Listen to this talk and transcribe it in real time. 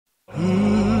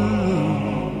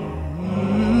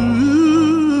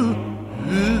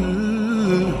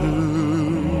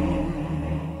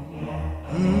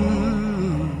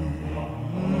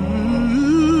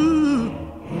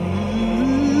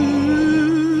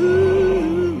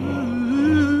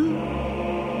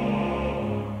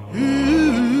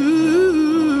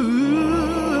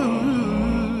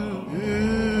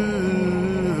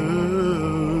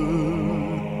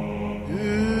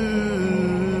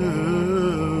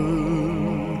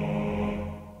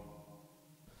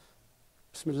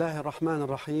بسم الله الرحمن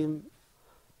الرحيم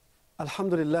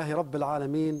الحمد لله رب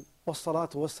العالمين والصلاة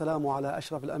والسلام على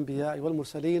أشرف الأنبياء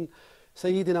والمرسلين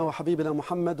سيدنا وحبيبنا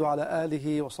محمد وعلى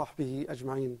آله وصحبه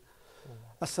أجمعين.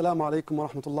 Assalamu alaikum wa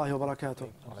rahmatullahi wa barakatuh.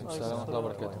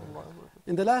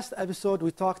 In the last episode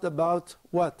we talked about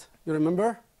what? You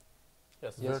remember?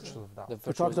 Yes.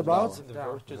 We talked about the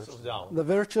virtues of da'wah. the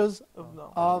virtues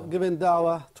of giving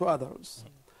da'wah to others.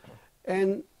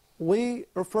 And we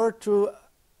referred to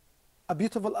a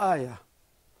beautiful ayah.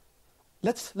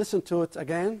 Let's listen to it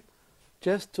again,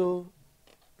 just to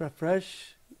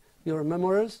refresh your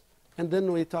memories, and then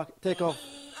we take off.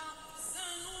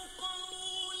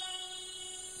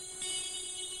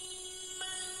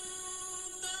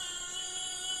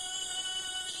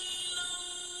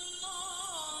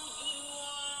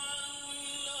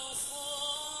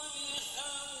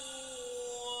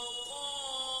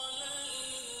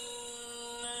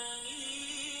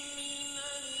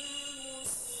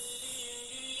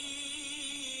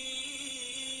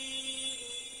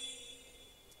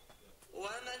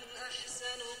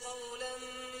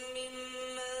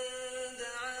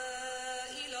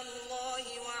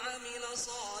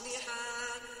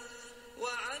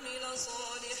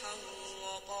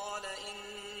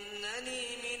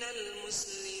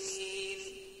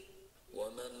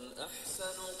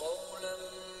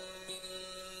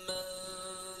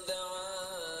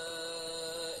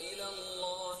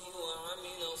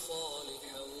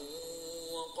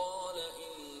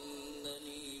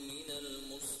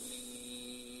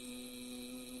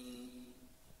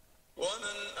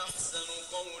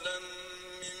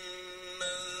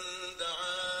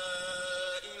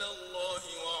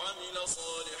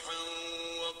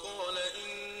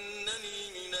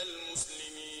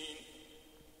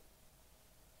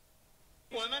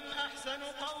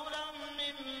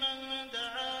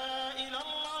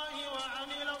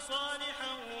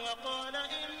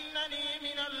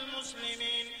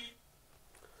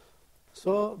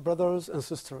 So, brothers and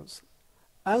sisters,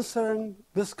 answering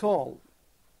this call,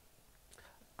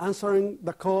 answering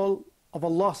the call of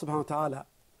Allah subhanahu wa ta'ala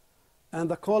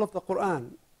and the call of the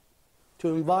Quran to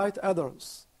invite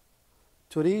others,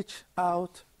 to reach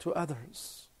out to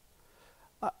others.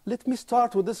 Let me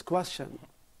start with this question.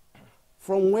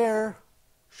 From where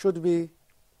should we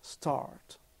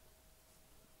start?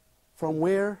 From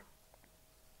where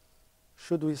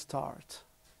should we start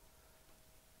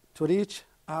to reach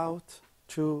out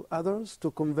to others, to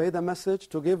convey the message,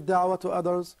 to give da'wah to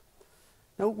others?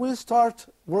 Now we'll start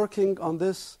working on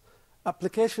this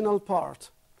applicational part.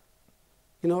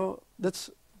 Let's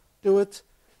do it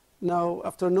now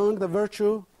after knowing the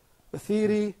virtue, the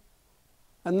theory,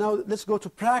 and now let's go to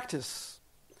practice.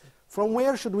 From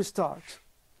where should we start?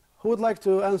 Who would like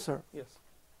to answer? Yes.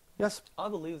 Yes? I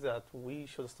believe that we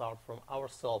should start from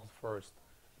ourselves first.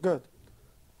 Good.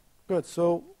 Good.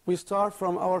 So we start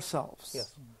from ourselves.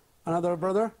 Yes. Another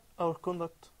brother? Our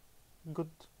conduct.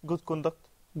 Good conduct.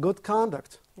 Good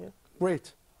conduct. Yeah.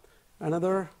 Great.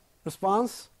 Another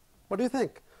response? What do you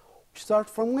think? We start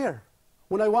from where?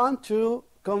 When I want to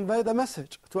convey the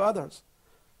message to others,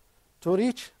 to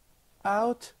reach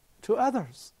out to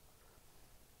others,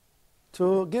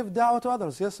 to give da'wah to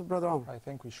others. Yes, Brother Omar? I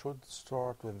think we should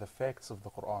start with the facts of the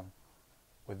Quran,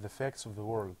 with the facts of the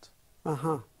world.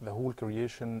 The whole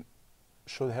creation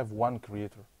should have one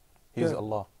creator. He is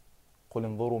Allah. قُلْ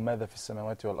انظُرُوا ماذا في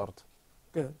السماوات والأرض.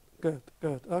 Good.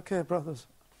 Okay, brothers.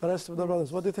 The rest of the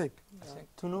brothers, what do you think?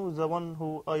 To know the one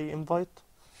who I invite,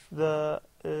 the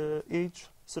age,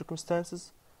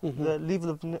 circumstances, the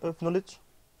level of knowledge,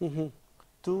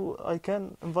 I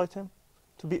can invite him,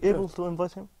 to be able to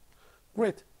invite him.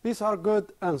 Great. These are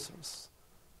good answers.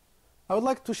 I would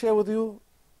like to share with you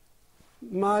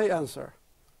my answer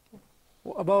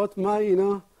about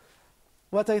my,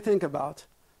 what I think about.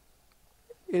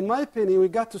 In my opinion, we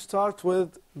got to start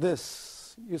with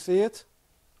this. You see it?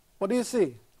 What do you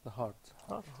see? The heart.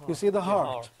 You see the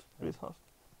heart.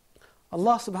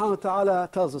 Allah subhanahu wa ta'ala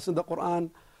tells us in the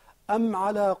Quran, أَمْ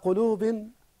عَلَى قُلُوبٍ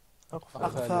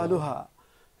أَقْفَالُهَا.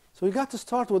 So we got to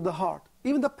start with the heart.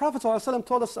 Even the Prophet ﷺ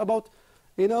told us about,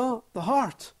 the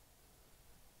heart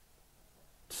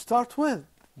to start with.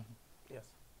 Yes.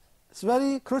 It's a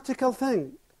very critical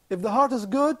thing. If the heart is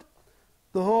good,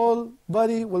 the whole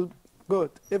body will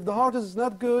good. If the heart is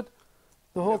not good,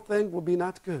 the whole thing will be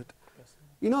not good.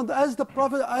 Yes. As the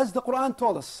Quran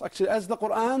told us, actually, as the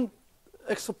Quran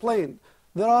explained,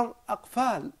 there are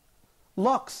aqfal,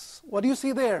 locks. What do you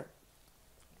see there?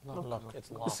 It's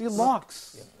You locks. see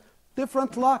locks. Yeah.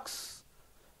 Different locks.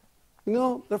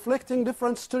 Reflecting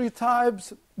different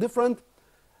stereotypes, different,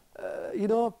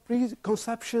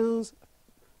 preconceptions,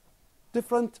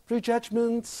 different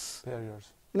prejudgments. Barriers.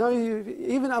 You know,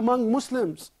 even among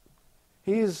Muslims,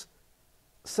 he is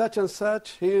such and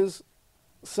such, he is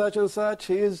such and such,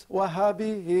 he is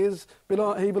Wahhabi,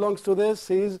 he belongs to this,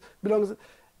 belongs.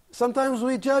 Sometimes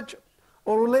we judge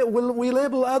or we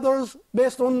label others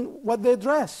based on what they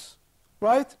dress,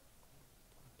 right?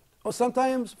 Or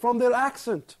sometimes from their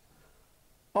accent,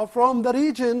 or from the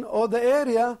region or the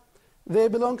area they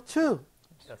belong to.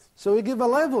 Yes. So we give a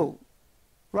label,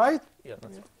 right? Yeah,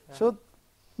 that's right. Yeah. So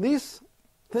these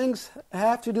things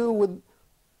have to do with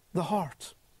the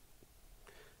heart.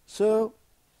 So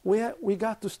we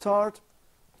got to start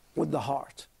with the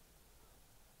heart.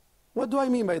 What do I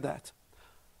mean by that?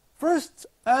 First,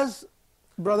 as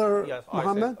Brother Yes,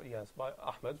 Muhammad, by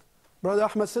Ahmed. Brother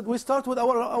Ahmed said, we start with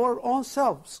our own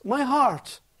selves. My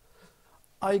heart,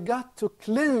 I got to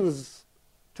cleanse,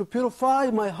 to purify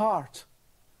my heart.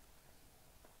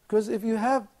 Because if you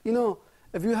have,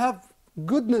 if you have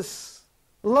goodness,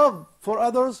 love for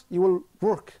others, you will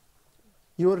work.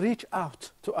 You will reach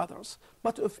out to others.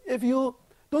 But if you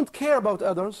don't care about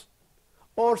others,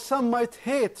 or some might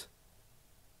hate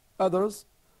others,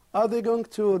 are they going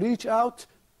to reach out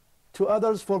to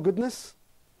others for goodness?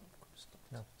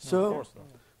 No, of So, course not.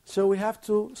 so we have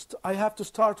to. I have to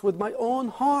start with my own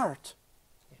heart,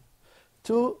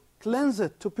 to cleanse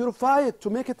it, to purify it, to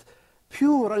make it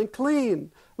pure and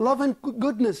clean, loving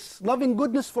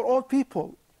goodness for all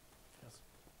people. Yes.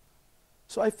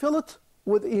 So I fill it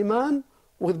with iman,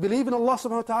 with belief in Allah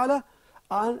subhanahu wa ta'ala,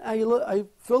 and I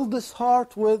fill this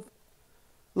heart with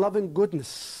loving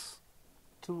goodness.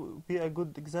 To be a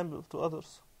good example to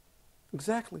others.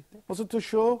 Exactly. Also to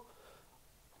show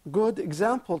good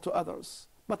example to others.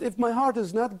 But if my heart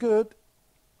is not good,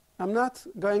 I'm not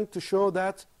going to show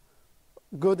that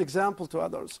good example to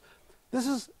others. This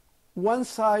is one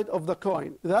side of the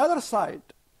coin. The other side,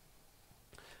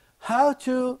 how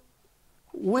to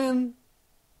win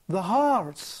the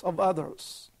hearts of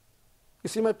others. You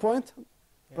see my point,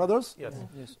 brothers? Yes.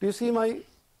 Yes. Do you see my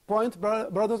point,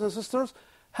 brothers and sisters?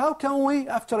 How can we,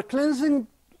 after cleansing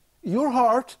your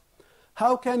heart,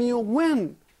 how can you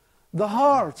win the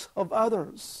hearts of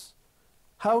others?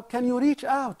 How can you reach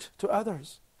out to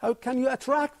others? How can you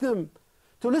attract them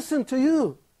to listen to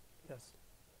you? Yes.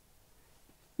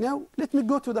 Now, let me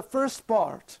go to the first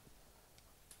part.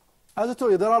 As I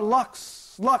told you, there are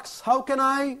locks. Locks. How can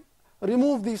I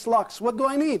remove these locks? What do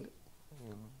I need?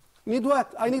 Need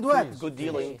what? I need what? Good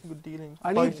dealing. Good dealing.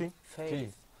 I need- 5G.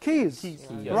 Faith. Keys. Keys.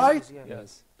 Yes. Right?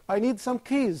 Yes. I need some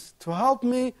keys to help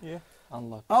me Yeah.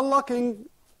 Unlock. unlocking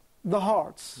the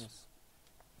hearts.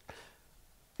 Yes.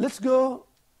 Let's go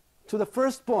to the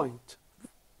first point.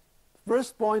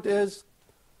 First point is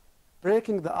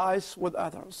breaking the ice with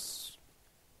others,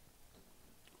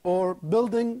 or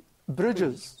building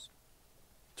bridges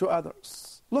to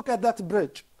others. Look at that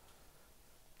bridge.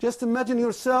 Just imagine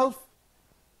yourself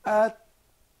at,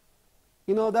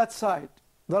 that side,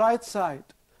 the right side,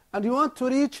 and you want to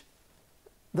reach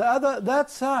that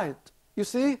side. You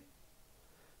see?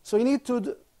 So you need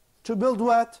to build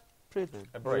what?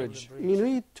 A bridge. You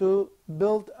need to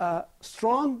build a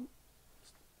strong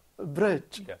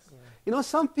bridge. Yes.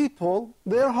 Some people,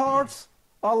 their hearts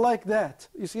are like that.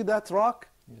 You see that rock?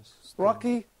 Yes.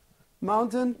 Rocky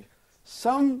mountain?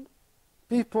 Some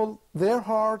people, their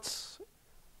hearts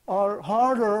are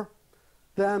harder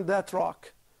than that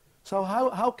rock. So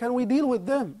how can we deal with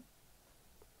them?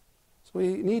 So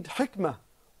we need hikmah,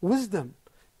 wisdom,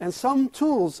 and some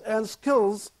tools and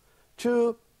skills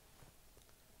to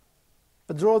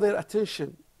draw their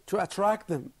attention, to attract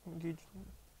them, Engage.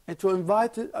 and to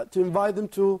invite them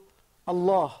to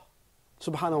Allah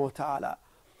subhanahu wa ta'ala.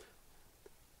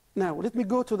 Now, let me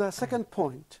go to the second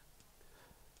point.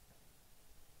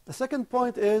 The second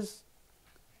point is,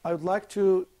 I would like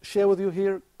to share with you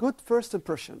here, good first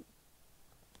impression.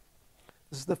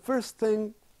 This is the first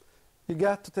thing you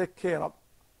got to take care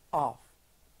of.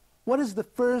 What is the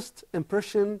first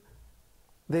impression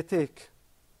they take?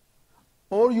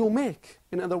 Or you make,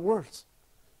 in other words.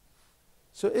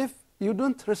 So if you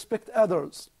don't respect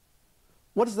others,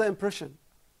 what is the impression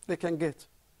they can get?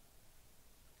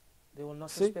 They will not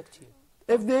See? respect you.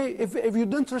 If you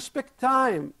don't respect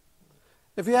time,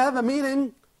 if you have a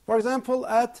meeting, for example,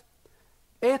 at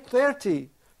 8:30,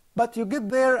 but you get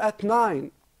there at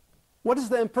 9, what is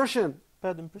the impression?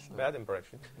 Bad impression. Bad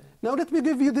impression. Now let me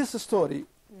give you this story.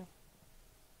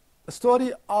 A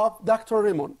story of Dr.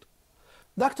 Raymond.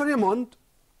 Dr. Raymond,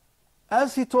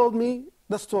 as he told me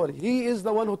the story, he is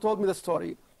the one who told me the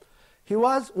story.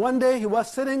 One day he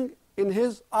was sitting in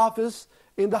his office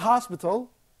in the hospital,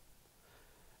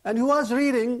 and he was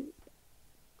reading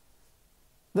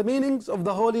the meanings of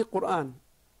the Holy Quran,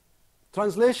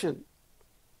 translation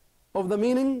of the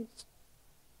meanings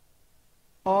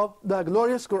of the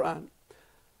glorious Quran.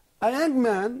 A young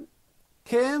man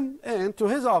came into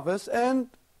his office and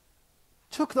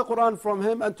took the Quran from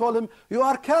him and told him, "You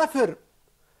are kafir.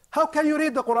 How can you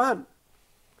read the Quran?"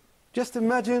 Just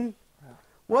imagine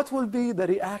what will be the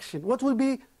reaction, what will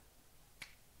be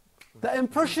the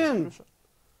impression,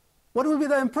 what will be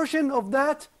the impression of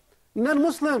that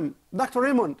non-Muslim. Dr.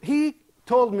 Raymond, he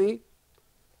told me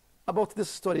about this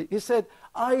story. He said,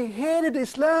 "I hated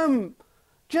Islam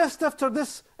just after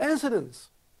this incident,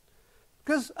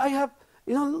 because I have,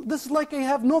 this is like I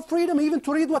have no freedom even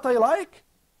to read what I like.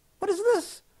 What is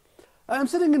this? I am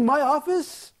sitting in my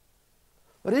office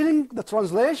reading the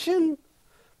translation,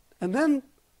 and then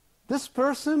this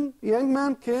person, young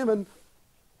man, came and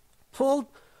pulled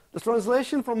the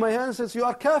translation from my hand and says, 'You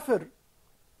are kafir.'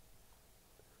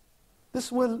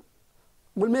 This will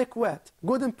make what?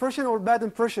 Good impression or bad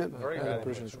impression? Very bad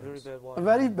impression. Very bad one. A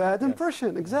very bad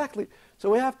impression, exactly. So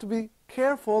we have to be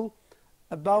careful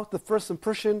about the first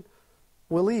impression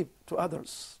we leave to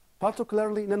others,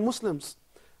 particularly non-Muslims.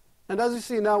 And as you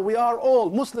see now, we are all,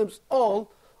 Muslims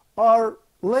all, are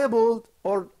labeled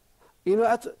or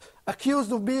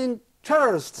accused of being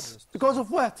terrorists. Because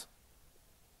of what?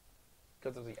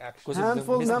 Because of the action. Because of the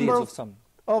Handful misdeeds number of some.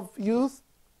 of youth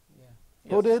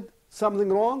Yeah. who did something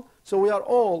wrong. So we are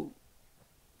all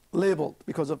labeled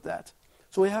because of that.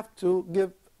 So we have to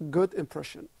give good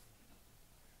impression.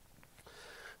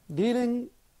 Dealing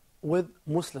with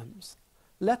Muslims.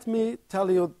 Let me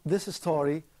tell you this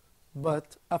story,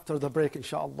 but after the break,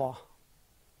 inshallah.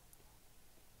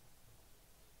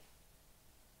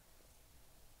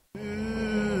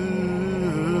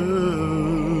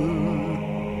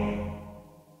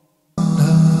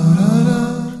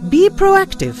 Be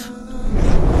proactive.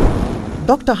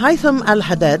 Dr. Haitham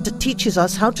Al-Haddad teaches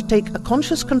us how to take a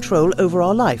conscious control over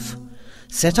our life,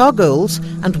 set our goals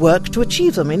and work to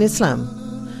achieve them in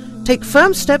Islam. Take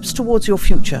firm steps towards your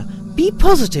future. Be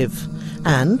positive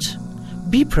and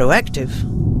be proactive.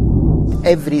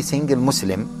 Every single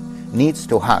Muslim needs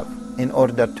to have in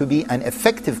order to be an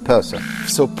effective person.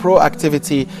 So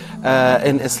proactivity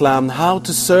in Islam, how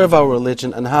to serve our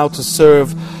religion and how to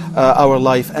serve our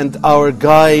life and our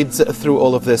guides through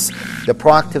all of this. The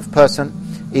proactive person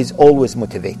is always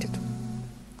motivated.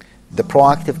 The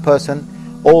proactive person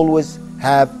always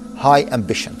have high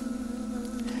ambition.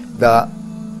 The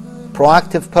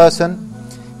proactive person,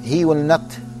 he will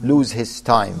not lose his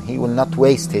time. He will not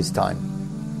waste his time.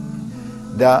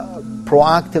 The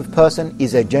proactive person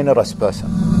is a generous person.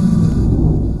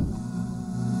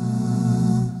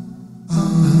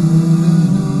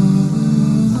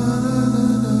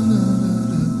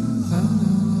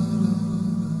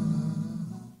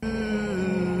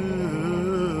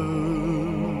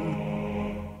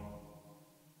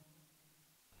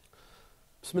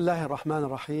 Bismillahir Rahmanir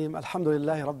Rahim.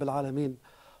 Alhamdulillahi Rabbil Alameen.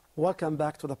 Welcome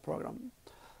back to the program.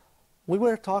 We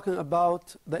were talking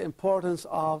about the importance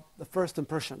of the first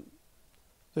impression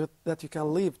that you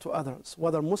can leave to others,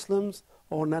 whether Muslims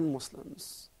or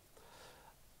non-Muslims.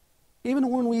 Even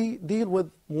when we deal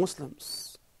with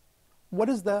Muslims, what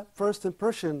is the first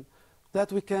impression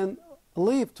that we can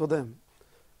leave to them?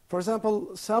 For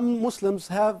example, some Muslims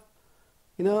have,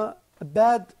 a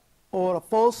bad or a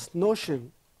false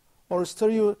notion or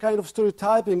kind of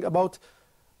stereotyping about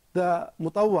the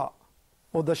mutawwa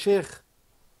or the sheikh.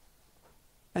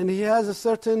 And he has a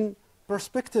certain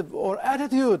perspective or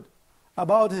attitude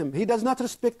about him. He does not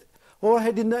respect or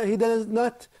he does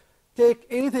not take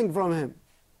anything from him.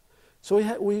 So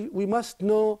we must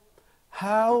know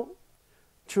how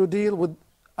to deal with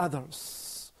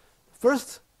others.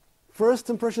 First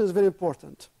impression is very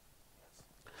important.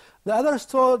 The other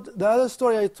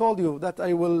story I told you that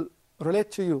I will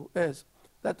relate to you is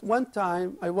that one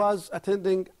time I was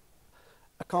attending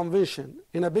a convention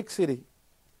in a big city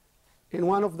in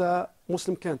one of the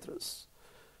Muslim countries.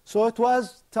 So it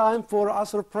was time for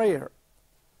Asr prayer.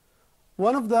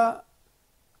 One of the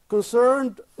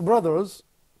concerned brothers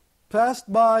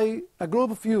passed by a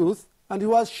group of youth and he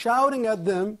was shouting at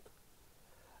them,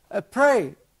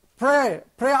 pray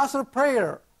Asr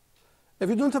prayer. If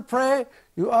you don't pray,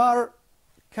 you are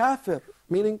kafir,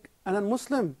 meaning a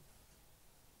non-Muslim.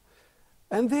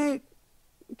 And they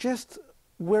just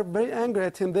were very angry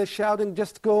at him. They're shouting,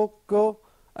 just go,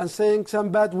 and saying some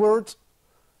bad words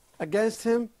against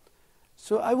him.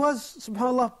 So I was,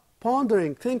 subhanAllah,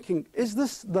 pondering, thinking, is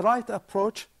this the right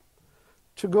approach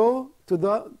to go to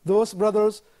those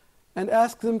brothers and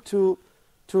ask them to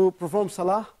perform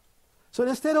salah? So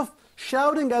instead of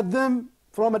shouting at them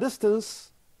from a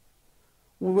distance,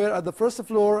 we were at the first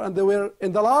floor and they were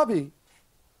in the lobby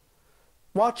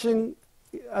watching,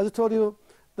 as I told you,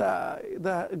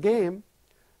 the game.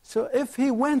 So if he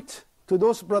went to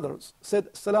those brothers,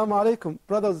 said, Assalamu alaikum,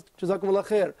 brothers, Jazakumullah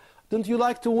khair, don't you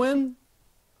like to win?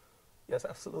 Yes,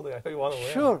 absolutely. I want to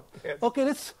win. Sure. Yes. Okay,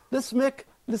 let's make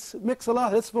salah,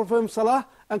 let's perform salah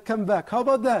and come back. How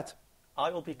about that? I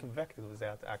will be convicted with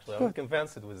that, actually. Sure. I'm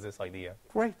convinced with this idea.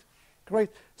 Great, great.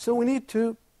 So we need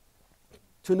to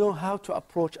know how to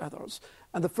approach others.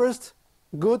 And the first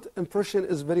good impression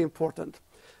is very important.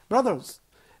 Brothers,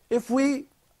 if we,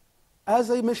 as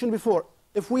I mentioned before,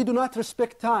 if we do not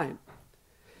respect time,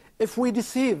 if we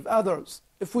deceive others,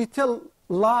 if we tell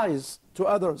lies to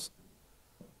others,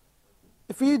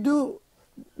 if we do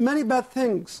many bad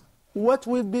things, what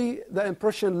will be the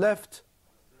impression left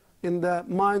in the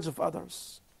minds of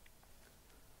others,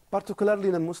 particularly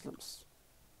non-Muslims?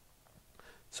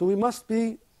 So we must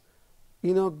be,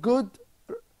 good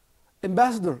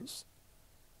ambassadors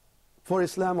for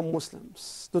Islam and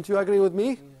Muslims. Don't you agree with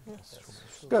me? Yes.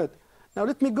 Good. Now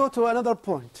let me go to another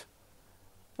point.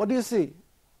 What do you see?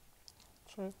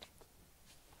 Sure.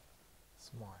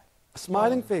 Smile. A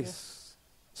smiling face.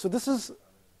 So this is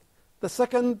the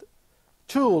second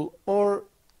tool, or,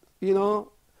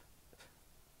 you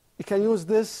can use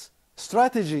this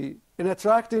strategy in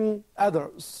attracting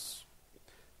others.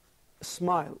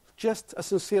 Smile. Just a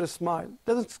sincere smile.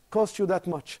 Doesn't cost you that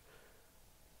much.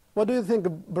 What do you think,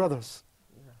 brothers?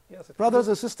 Yes, Brothers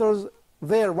and sisters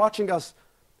there watching us,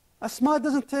 a smile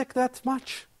doesn't take that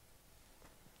much.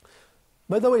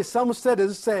 By the way, some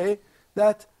studies say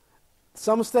that,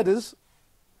 some studies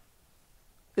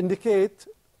indicate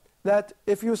that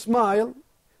if you smile,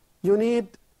 you need,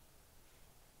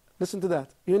 listen to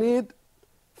that, you need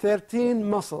 13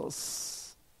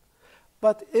 muscles.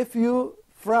 But if you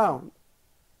frown,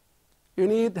 you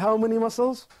need how many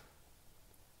muscles?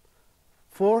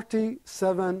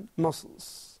 47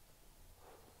 muscles.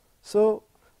 So,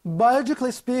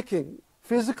 biologically speaking,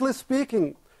 physically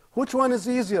speaking, which one is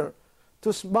easier,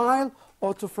 to smile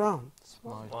or to frown?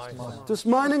 Smile. To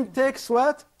smiling takes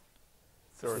what?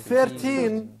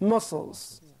 13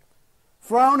 muscles.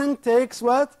 Frowning takes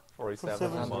what?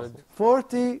 47 muscles.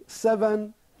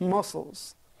 47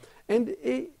 muscles. And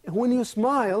when you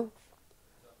smile,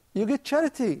 you get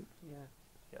charity.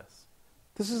 Yes.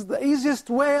 This is the easiest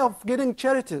way of getting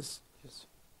charities.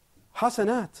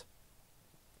 Hasanat.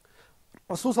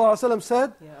 Rasul sallallahu alaihi wasallam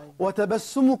said,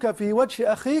 وَتَبَسُّمُكَ فِي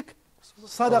وَجْهِ أَخِيكَ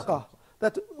صَدَقَةً.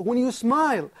 That when you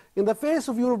smile in the face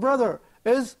of your brother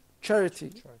is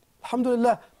charity.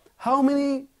 Alhamdulillah. How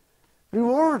many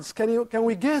rewards can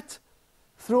we get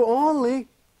through only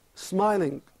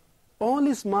smiling?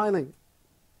 Only smiling.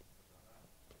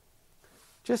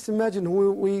 Just imagine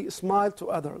when we smile to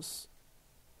others.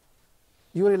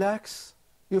 You relax,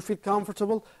 you feel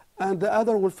comfortable, and the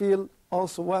other will feel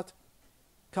also what?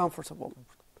 Comfortable.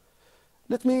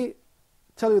 Let me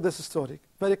tell you this story,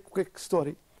 very quick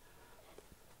story.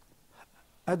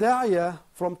 A da'iyah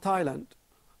from Thailand,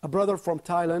 a brother from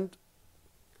Thailand,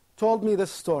 told me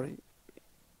this story.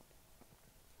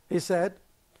 He said,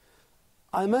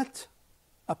 I met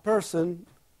a person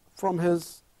from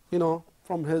his,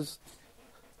 from his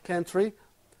country.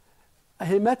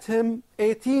 He met him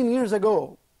 18 years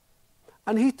ago,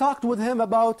 and he talked with him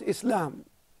about Islam.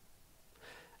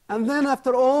 And then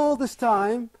after all this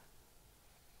time,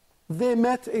 they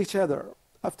met each other.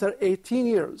 After 18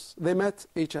 years, they met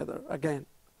each other again.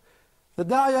 The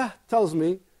da'iyah tells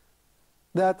me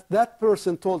that that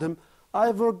person told him,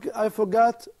 I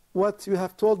forgot what you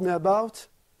have told me about,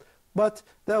 but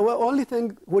the only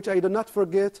thing which I do not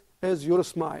forget is your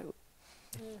smile.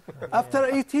 After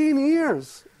 18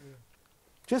 years,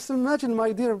 just imagine,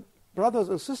 my dear brothers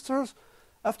and sisters,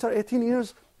 after 18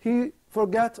 years, he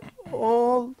forgot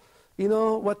all,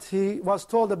 what he was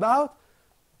told about,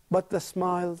 but the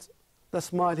smile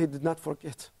he did not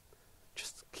forget.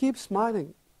 Just keep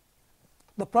smiling.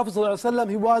 The Prophet ﷺ,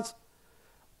 he was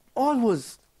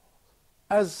always,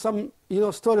 as some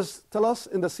stories tell us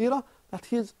in the seerah, that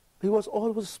he was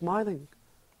always smiling.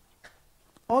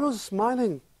 Always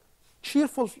smiling,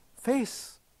 cheerful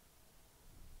face.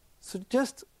 So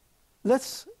just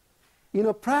let's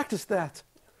practice that.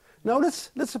 Now let's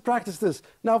practice this.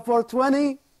 Now for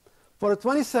 20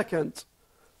 seconds,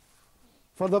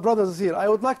 for the brothers here, I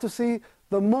would like to see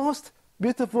the most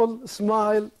beautiful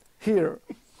smile here.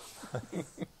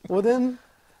 Within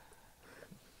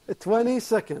 20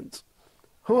 seconds.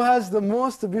 Who has the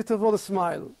most beautiful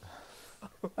smile?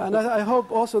 And I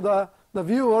hope also the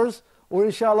viewers will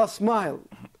inshallah smile,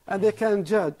 and they can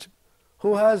judge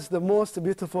who has the most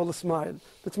beautiful smile.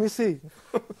 Let me see.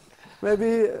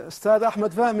 Maybe Ustad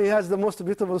Ahmed Fahmi has the most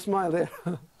beautiful smile there.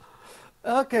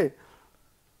 Okay.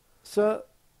 So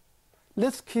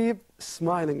let's keep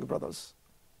smiling, brothers.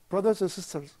 Brothers and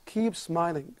sisters, keep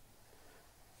smiling.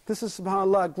 This is,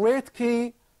 subhanAllah,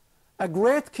 a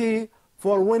great key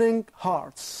for winning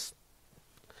hearts.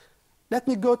 Let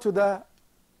me go to the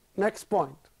next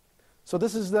point. So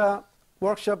this is the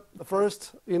workshop, the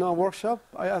first workshop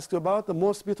I asked you about, the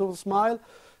most beautiful smile.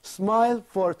 Smile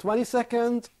for 20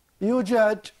 seconds. You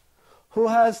judge who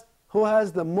has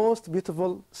the most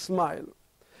beautiful smile.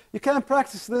 You can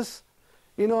practice this,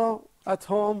 at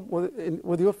home,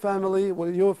 with your family,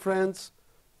 with your friends.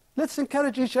 Let's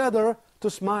encourage each other to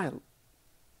smile.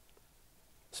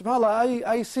 SubhanAllah,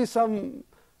 I see some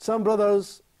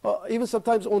brothers, even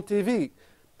sometimes on TV,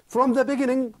 from the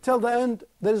beginning till the end,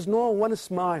 there is no one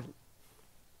smile.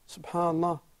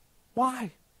 SubhanAllah.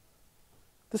 Why?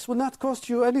 This will not cost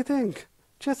you anything.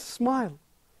 Just smile.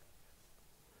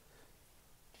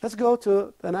 Let's go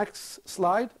to the next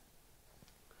slide.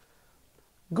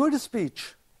 Good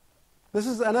speech. This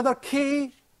is another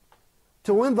key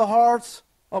to win the hearts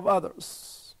of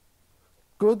others.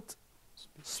 Good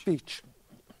speech.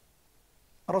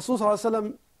 Rasul sallallahu alaihi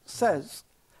wasallam says,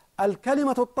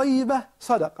 "Al-kalimatu at-tayyibah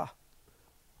sadaqah."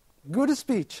 Good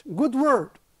speech, good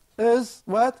word is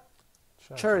what?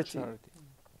 Charity.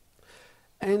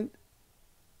 And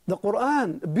the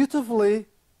Quran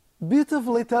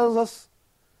beautifully tells us,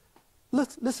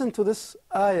 listen to this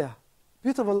ayah,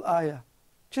 beautiful ayah,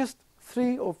 just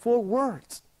 3 or 4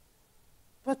 words,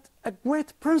 but a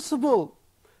great principle.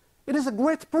 It is a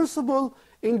great principle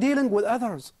in dealing with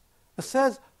others. It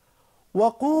says,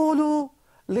 وَقُولُوا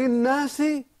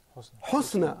لِلنَّاسِ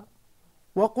حُسْنًا.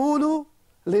 وَقُولُوا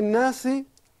لِلنَّاسِ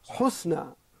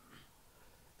حُسْنًا.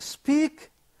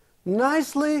 Speak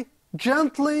nicely,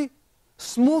 gently,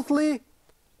 smoothly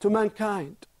to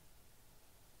mankind.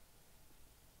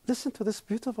 Listen to this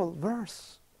beautiful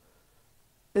verse.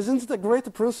 Isn't it a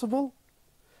great principle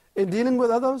in dealing with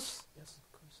others? Yes,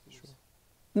 of course. Sure.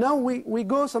 Now we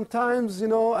go sometimes,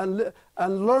 and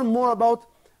learn more about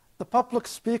the public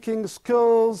speaking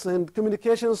skills and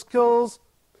communication skills.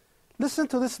 Listen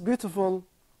to this beautiful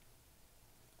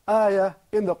ayah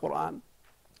in the Quran.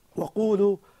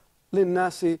 وَقُولُوا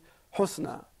لِلنَّاسِ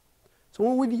حُسْنًا.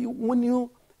 So when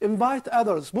you invite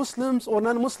others, Muslims or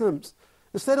non-Muslims,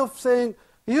 instead of saying,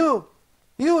 you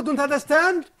don't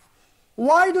understand?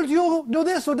 Why don't you do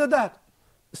this or do that?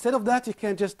 Instead of that, you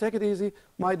can just take it easy.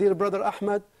 My dear brother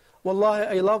Ahmed,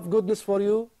 wallahi, I love goodness for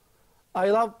you. I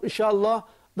love, inshallah,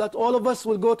 that all of us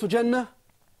will go to Jannah.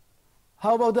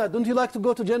 How about that? Don't you like to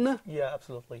go to Jannah? Yeah,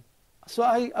 absolutely. So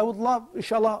I would love,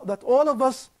 inshallah, that all of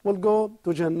us will go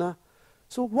to Jannah.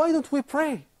 So why don't we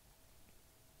pray?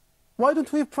 Why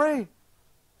don't we pray?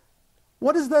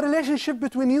 What is the relationship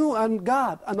between you and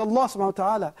God and Allah subhanahu wa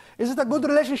ta'ala? Is it a good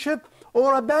relationship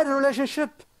or a bad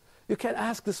relationship? You can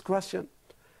ask this question.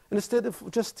 And instead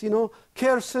of just,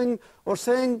 cursing or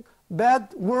saying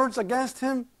bad words against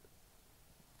him,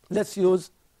 let's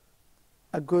use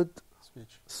a good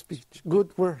speech,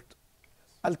 good word.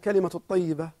 Al-kalimatu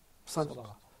at-tayyibah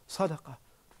sadaqah.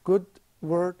 Good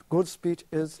word, good speech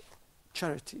is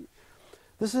charity.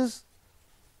 This is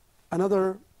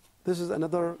another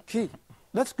key.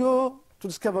 Let's go to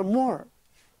discover more.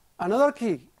 Another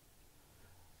key.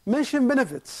 Mention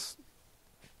benefits.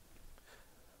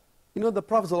 The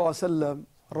Prophet ﷺ,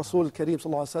 Rasul Kareem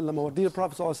ﷺ, our dear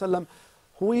Prophet ﷺ,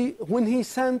 when he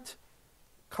sent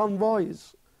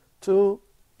convoys to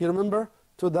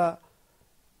the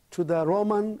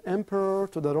Roman emperor,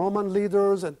 to the Roman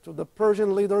leaders, and to the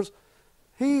Persian leaders,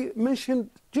 he mentioned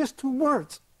just 2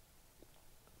 words.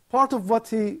 Part of what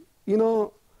he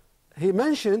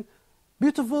mentioned,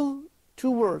 beautiful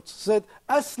 2 words. Said,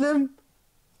 Aslim,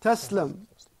 Taslim.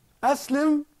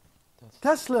 Aslim,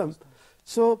 Taslim.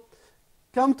 So,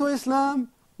 come to Islam,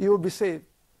 you will be saved.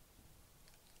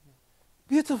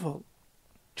 Beautiful.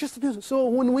 Just beautiful. So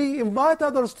when we invite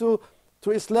others to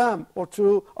Islam or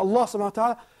to Allah subhanahu wa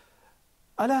ta'ala,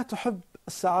 ألا تحب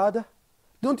السعادة?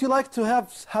 Don't you like to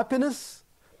have happiness?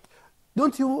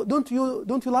 Don't you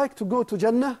like to go to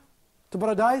Jannah, to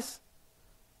paradise?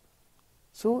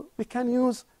 So we can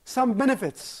use some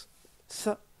benefits.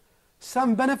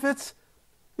 Some benefits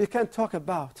we can talk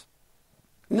about.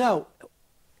 Now,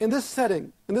 in this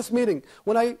setting, in this meeting,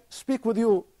 when I speak with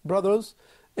you, brothers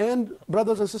and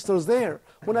sisters there,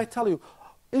 when I tell you,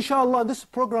 inshallah, in this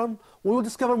program, we will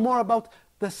discover more about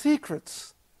the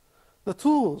secrets, the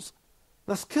tools,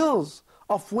 the skills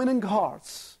of winning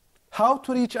hearts, how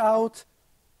to reach out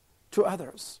to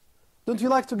others. Don't you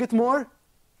like to get more?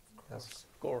 Yes,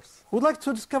 of course. We'd like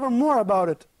to discover more about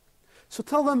it. So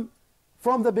tell them,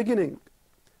 from the beginning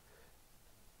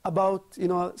about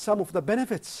some of the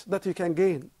benefits that you can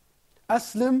gain.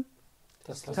 Aslim,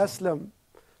 taslim.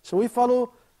 So we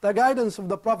follow the guidance of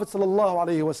the Prophet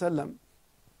ﷺ.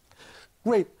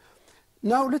 Great.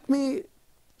 Now let me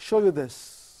show you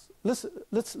this. Let's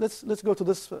go to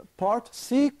this part.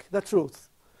 Seek the truth.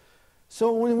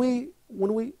 So when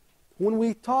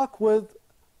we talk with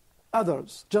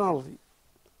others generally,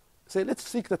 say let's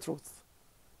seek the truth.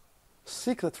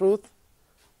 Seek the truth,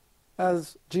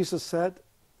 as Jesus said.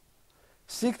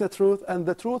 Seek the truth, and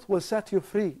the truth will set you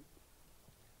free.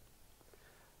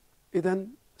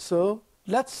 So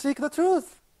let's seek the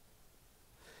truth.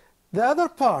 The other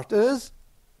part is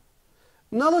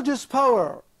knowledge is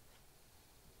power.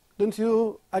 Don't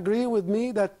you agree with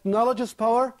me that knowledge is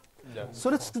power? Yes. So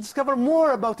let's discover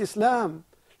more about Islam.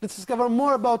 Let's discover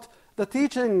more about the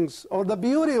teachings or the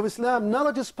beauty of Islam.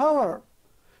 Knowledge is power.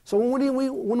 So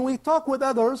when we talk with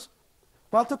others,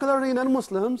 particularly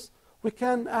non-Muslims, we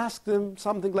can ask them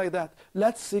something like that.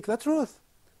 Let's seek the truth.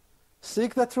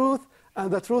 Seek the truth, and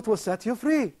the truth will set you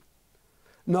free.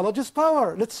 Knowledge is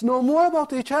power. Let's know more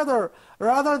about each other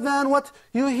rather than what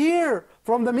you hear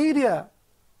from the media.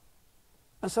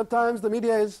 And sometimes the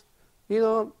media is,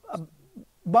 a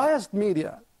biased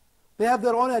media. They have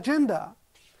their own agenda.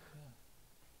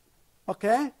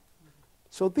 Okay?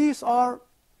 So these are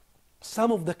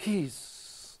some of the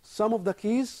keys. Some of the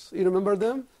keys, you remember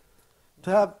them? To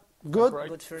have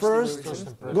good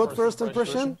first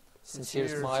impression, sincere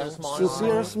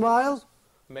smile,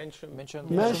 mention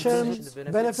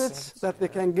benefits that they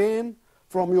can gain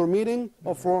from your meeting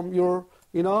or from your,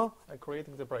 and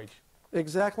creating the bridge.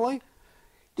 Exactly.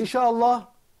 Inshallah,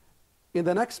 in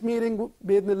the next meeting,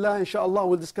 bi'idhnillah, inshallah,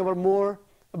 we'll discover more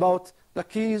about the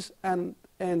keys and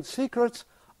secrets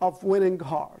of winning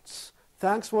hearts.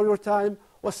 Thanks for your time.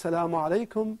 Wassalamu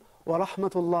alaikum wa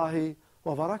rahmatullahi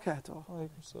wa barakatuh.